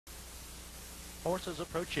Horses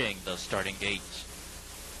approaching the starting gate.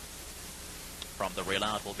 From the rail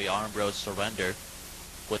out will be Armbro Surrender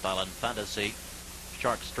with Island Fantasy,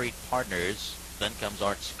 Shark Street Partners. Then comes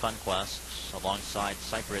Arts Conquest alongside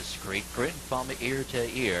Cypress Creek. Grin from ear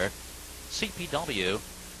to ear. CPW,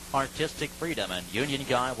 Artistic Freedom, and Union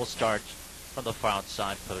Guy will start from the far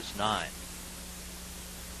outside post 9.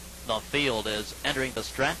 The field is entering the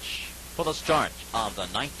stretch for the start of the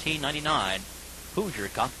 1999 Hoosier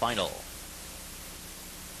Cup Final.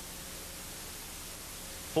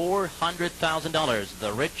 $400,000,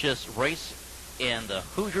 the richest race in the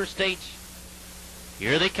Hoosier State.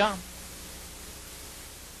 Here they come.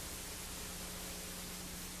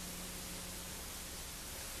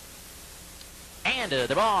 And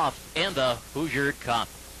they're off in the Hoosier Cup.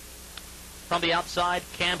 From the outside,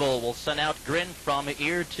 Campbell will send out Grin from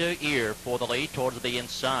ear to ear for the lead towards the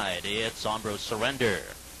inside. It's Armbro Surrender.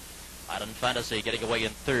 Island Fantasy getting away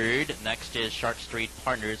in third. Next is Shark Street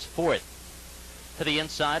Partners fourth. To the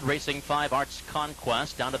inside, Racing 5 Arts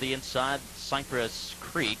Conquest. Down to the inside, Cypress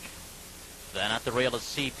Creek. Then at the rail is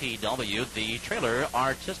CPW. The trailer,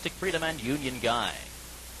 Artistic Freedom and Union Guy.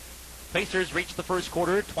 Pacers reach the first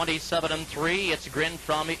quarter, 27-3. It's Grin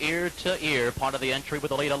from ear to ear. Part of the entry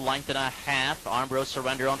with a lead of length and a half. Armbro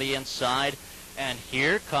Surrender on the inside. And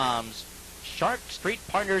here comes Shark Street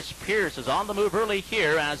Partners. Pierce is on the move early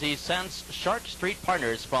here as he sends Shark Street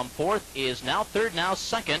Partners from fourth, is now third, now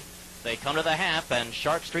second. They come to the half, and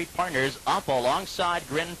Shark Street Partners up alongside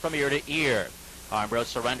Grin from ear to ear. Armbro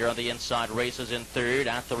Surrender on the inside races in third,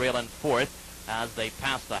 at the rail in fourth. As they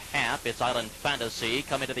pass the half, it's Island Fantasy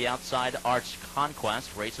coming to the outside. Arts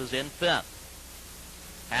Conquest races in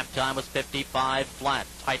fifth. Halftime was 55 flat,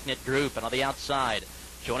 tight-knit group, and on the outside,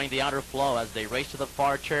 joining the outer flow as they race to the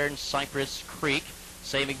far turn, Cypress Creek.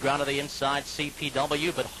 Saving ground to the inside,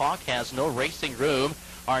 CPW, but Hawk has no racing room.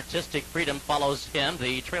 Artistic Freedom follows him.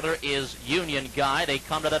 The trailer is Union Guy. They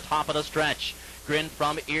come to the top of the stretch. Grin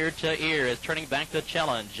from ear to ear is turning back the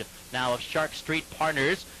challenge now of Shark Street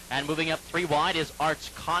Partners. And moving up 3 wide is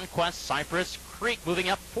Arts Conquest. Cypress Creek moving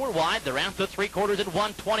up 4 wide. They're out to 3 quarters at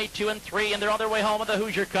 1:22-3, and they're on their way home in the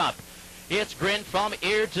Hoosier Cup. It's Grin from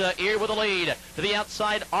ear to ear with a lead. To the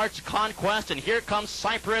outside, Arts Conquest, and here comes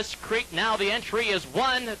Cypress Creek. Now the entry is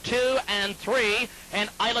 1, 2, and 3, and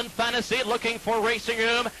Island Fantasy looking for racing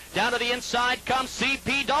room. Down to the inside comes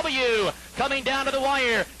CPW. Coming down to the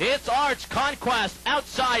wire, it's Arts Conquest.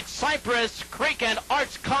 Outside, Cypress Creek, and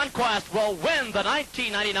Arts Conquest will win the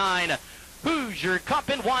 1999 Hoosier Cup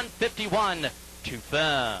in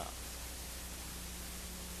 1:51-5.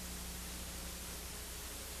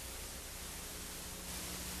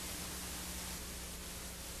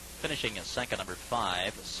 Finishing in second, number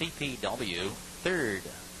 5, CPW. Third,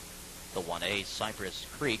 the 1A, Cypress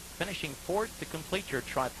Creek. Finishing fourth to complete your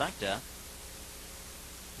trifecta,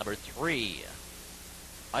 number 3,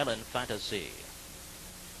 Island Fantasy.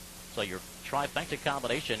 So your trifecta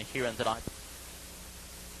combination here in tonight.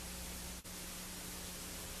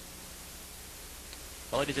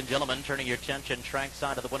 Well, ladies and gentlemen, turning your attention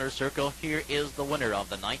trackside of the winner's circle, here is the winner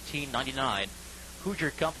of the 1999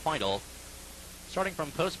 Hoosier Cup Final. Starting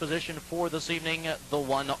from post position for this evening, the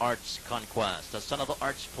 1 Arts Conquest, a son of the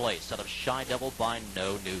Arts Place out of Shy Devil by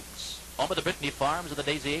No Nukes. Over the Brittany Farms of the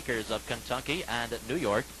Daisy Acres of Kentucky and New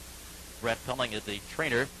York. Brett Pelling is the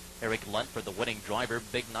trainer. Eric Ledford, the winning driver.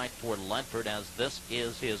 Big night for Ledford as this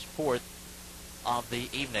is his 4th of the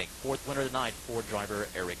evening. 4th winner of the night for driver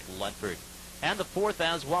Eric Ledford. And the 4th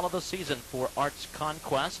as well of the season for Arts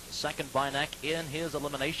Conquest. Second by neck in his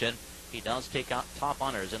elimination. He does take out top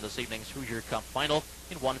honors in this evening's Hoosier Cup Final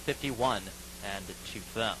in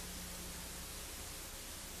 1:51-2.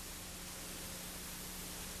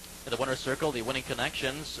 In the winner's circle, the winning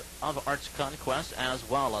connections of Arts Conquest, as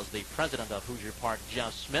well as the president of Hoosier Park,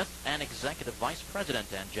 Jeff Smith, and executive vice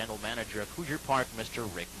president and general manager of Hoosier Park,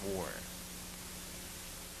 Mr. Rick Moore.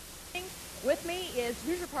 With me is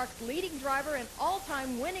Hoosier Park's leading driver and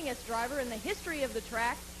all-time winningest driver in the history of the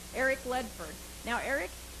track, Eric Ledford. Now, Eric,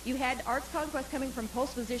 you had Arts Conquest coming from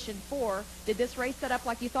post position 4. Did this race set up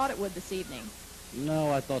like you thought it would this evening?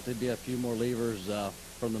 No, I thought there'd be a few more levers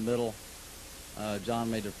from the middle. John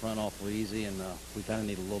made the front awfully easy, and we kind of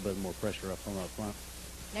need a little bit more pressure up from up front.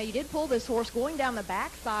 Now, you did pull this horse going down the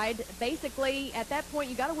backside. Basically, at that point,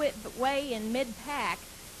 you got away in mid-pack.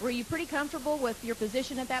 Were you pretty comfortable with your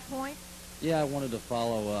position at that point? Yeah, I wanted to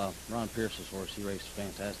follow Ron Pierce's horse. He raced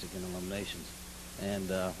fantastic in eliminations,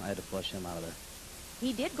 and I had to flush him out of there.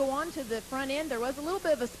 He did go on to the front end. There was a little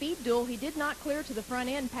bit of a speed duel. He did not clear to the front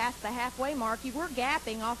end past the halfway mark. You were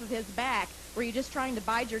gapping off of his back. Were you just trying to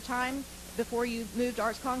bide your time before you moved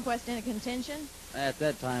Arts Conquest into contention? At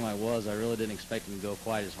that time I was. I really didn't expect him to go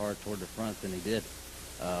quite as hard toward the front than he did,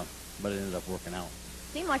 but it ended up working out.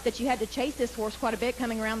 Seemed like that you had to chase this horse quite a bit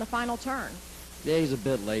coming around the final turn. Yeah, he's a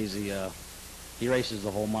bit lazy. He races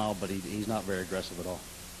the whole mile, but he's not very aggressive at all.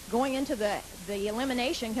 Going into the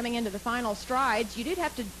elimination, coming into the final strides, you did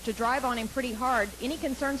have to drive on him pretty hard. Any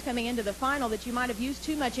concerns coming into the final that you might have used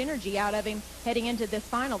too much energy out of him heading into this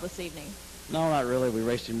final this evening? No, not really. We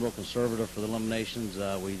raced him real conservative for the eliminations.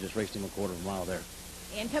 We just raced him a quarter of a mile there.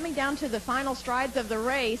 And coming down to the final strides of the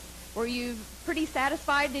race, were you pretty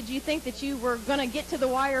satisfied? Did you think that you were going to get to the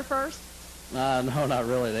wire first? No, not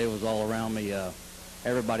really. They was all around me.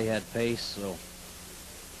 Everybody had pace, so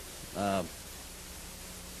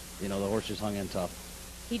you know, the horse just hung in tough.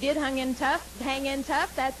 He did hang in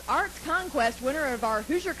tough. That's Arts Conquest, winner of our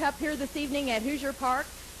Hoosier Cup here this evening at Hoosier Park,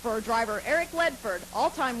 for driver Eric Ledford,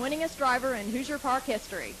 all-time winningest driver in Hoosier Park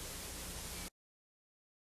history.